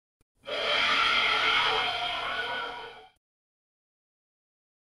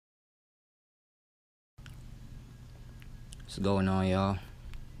What's going on, y'all?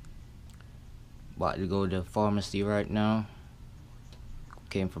 About to go to the pharmacy right now.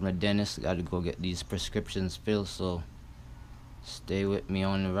 Came from the dentist. Got to go get these prescriptions filled, so stay with me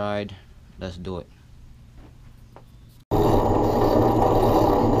on the ride. Let's do it.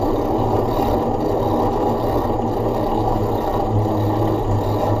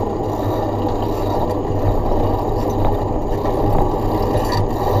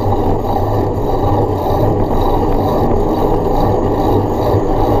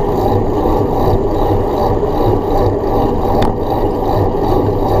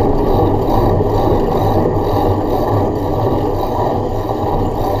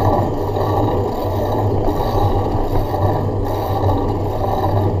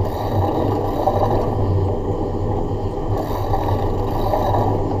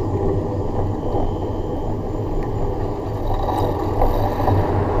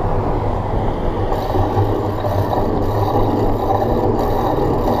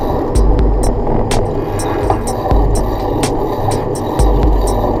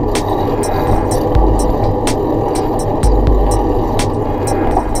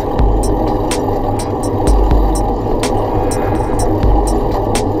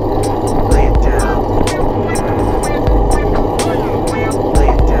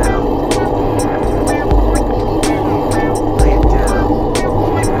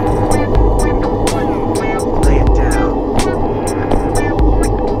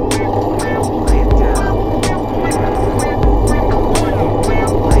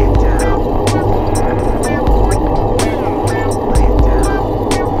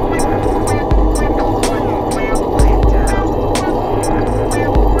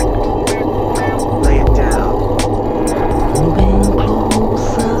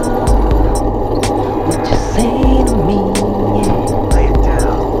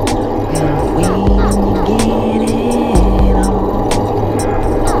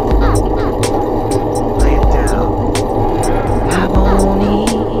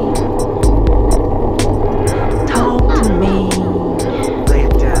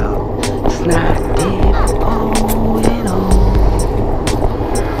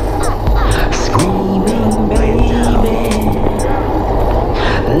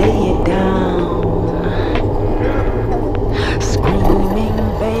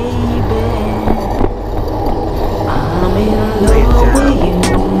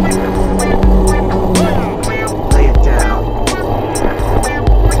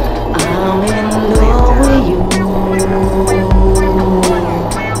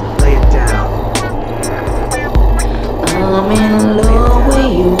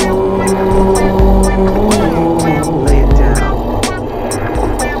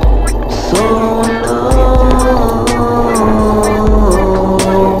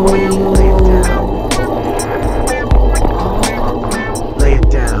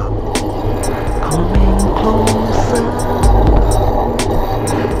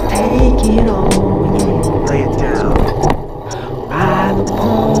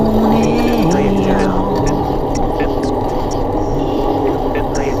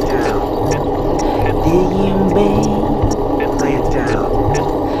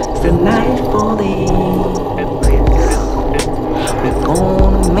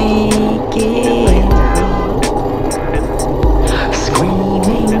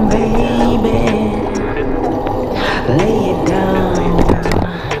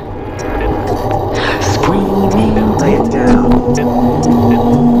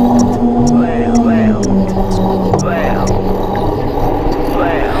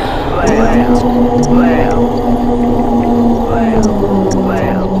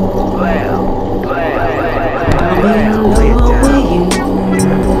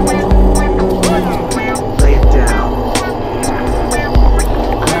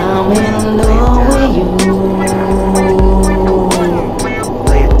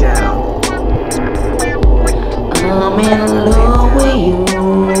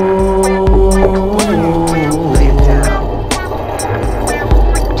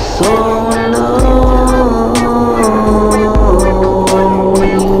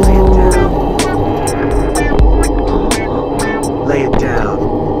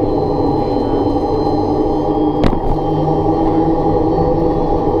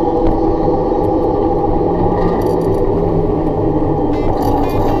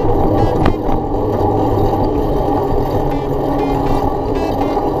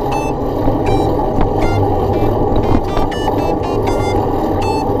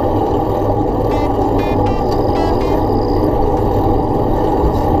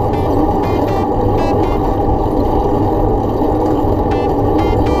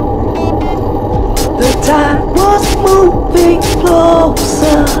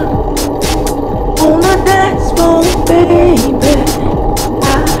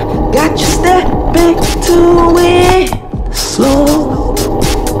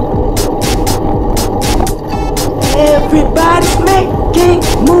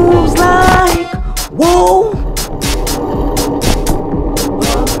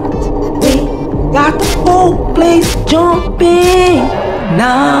 got the whole place jumping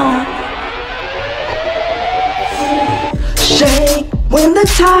now. Shake when the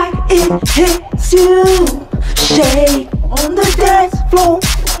tide it hits you. Shake on the dance floor,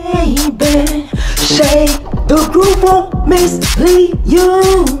 baby. Shake, the groove won't mislead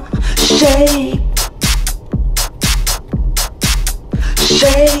you. Shake,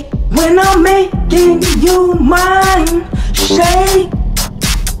 shake when I'm making you mine. Shake,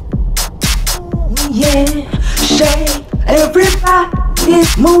 yeah. Shake,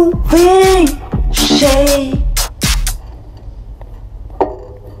 everybody's moving. Shake.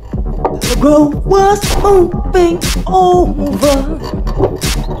 The groove was moving over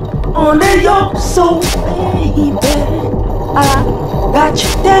onto your soul, baby. I got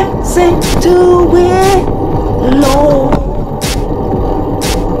you dancing to it, Lord.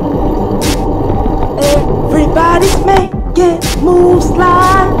 Everybody's making moves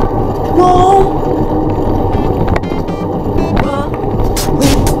like whoa. We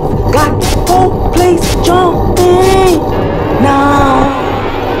got the whole place jumping now.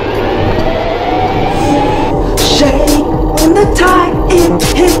 Shake when the tide it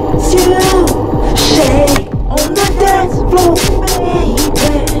hits you. Shake on the dance floor,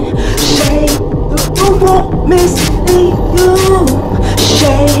 baby. Shake, the groove won't mislead you.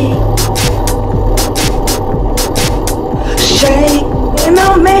 Shake, shake when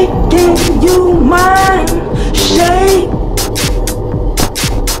I'm making you mine. Shake,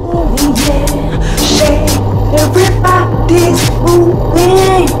 oh yeah. Shake, everybody's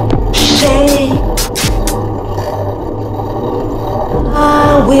moving. Shake.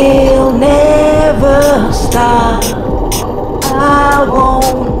 I will never stop. I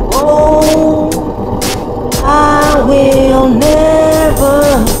won't go. I will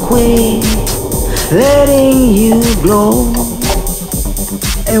never quit letting you glow.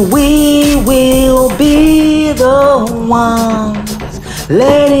 And we will be the ones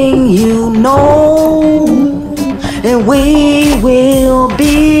letting you know. And we will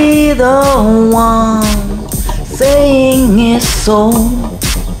be the ones saying it's so.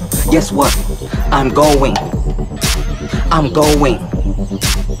 Guess what? I'm going. I'm going.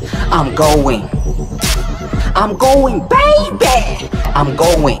 I'm going. I'm going, baby. I'm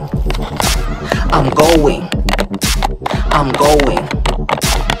going. I'm going. I'm going.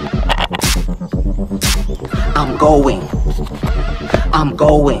 I'm going. I'm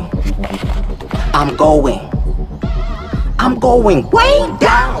going. I'm going. I'm going way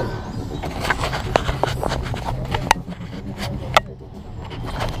down.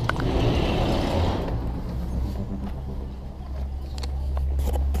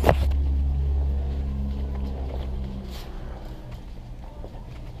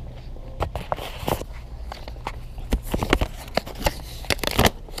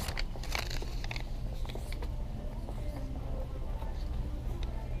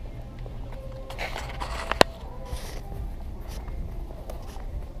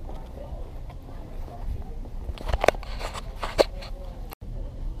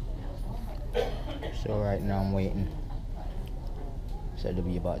 So right now I'm waiting. Said it'll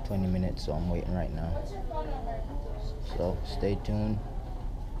be about 20 minutes, so I'm waiting right now. So stay tuned.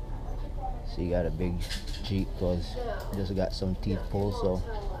 So you got a big Jeep because just got some teeth pulled, so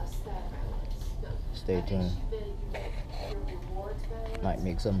stay tuned. Might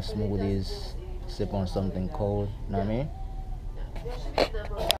make some smoothies, sip on something cold, you know what I mean?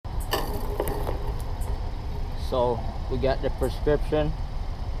 So we got the prescription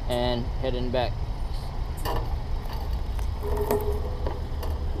and heading back.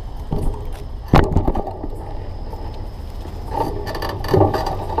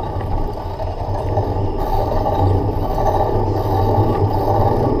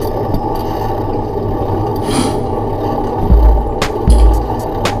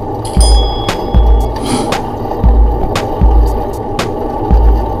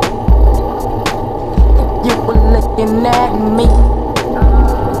 Looking at me,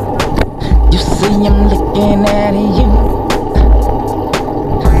 you see I'm looking at you.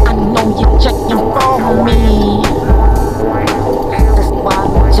 I know you're checking for me, that's why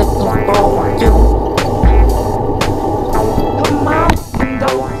I'm checking for you. Come on,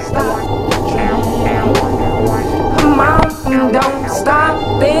 don't stop the train. Come on, don't stop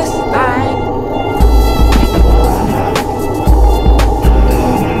this thing.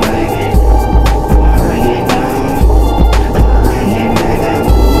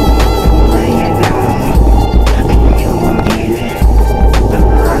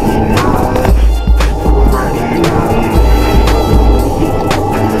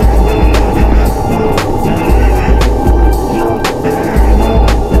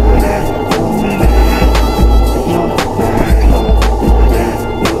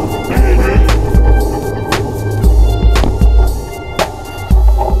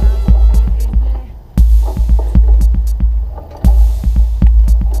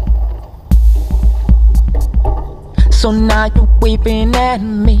 So now you're waving at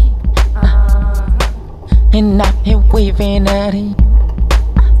me, and I'm here waving at you.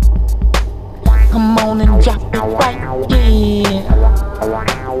 Come on and drop it right here,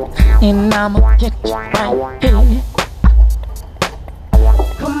 and I'ma get you right here.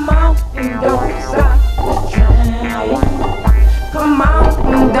 Come on and don't stop the train. Come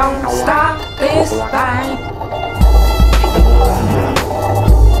on and don't stop this thing.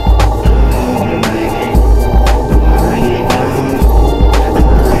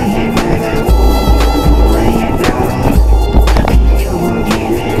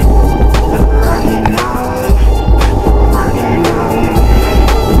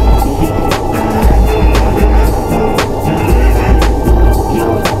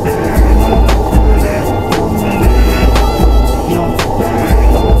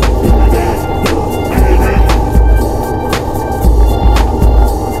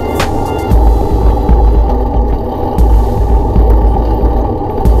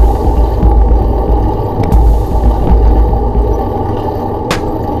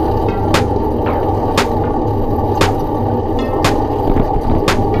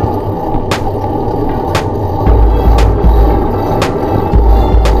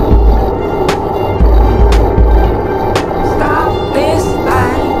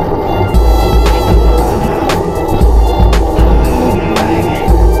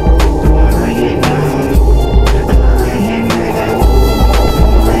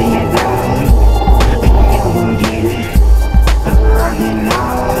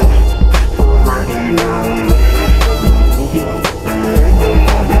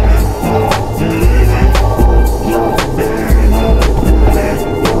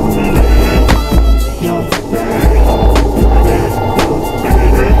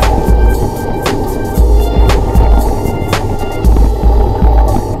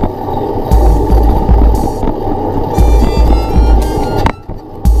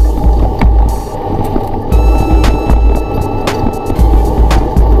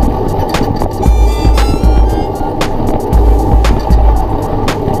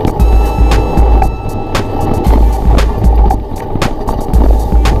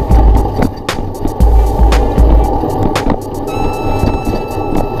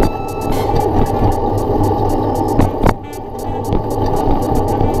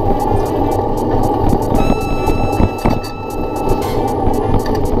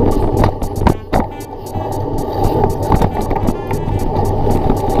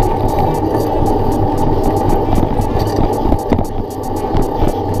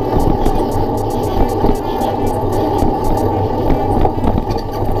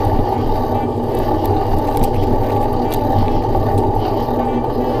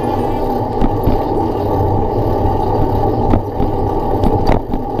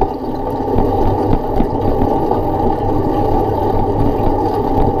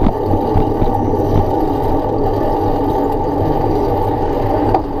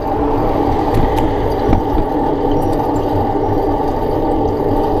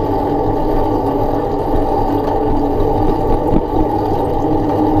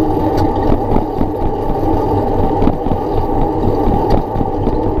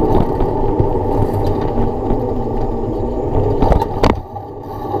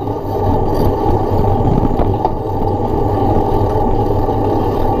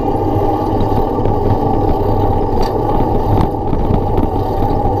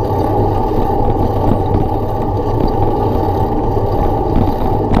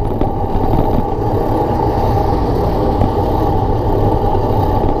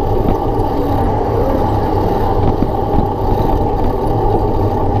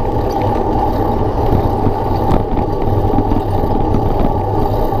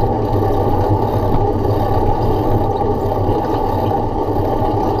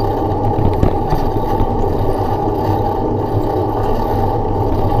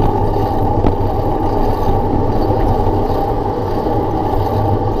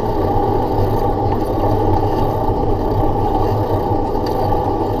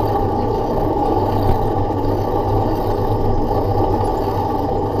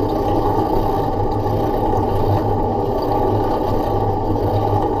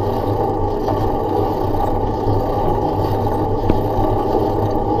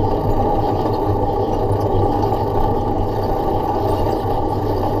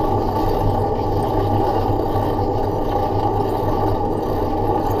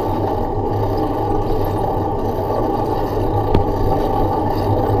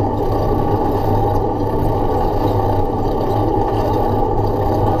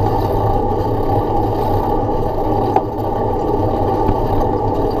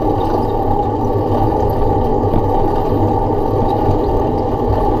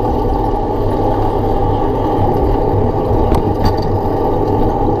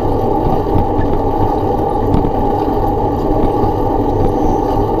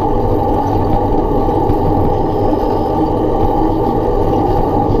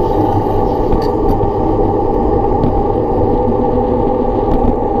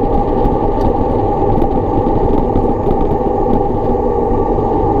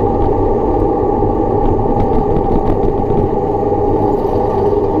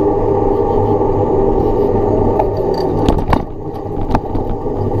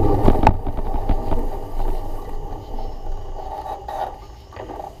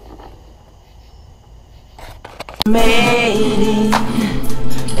 me.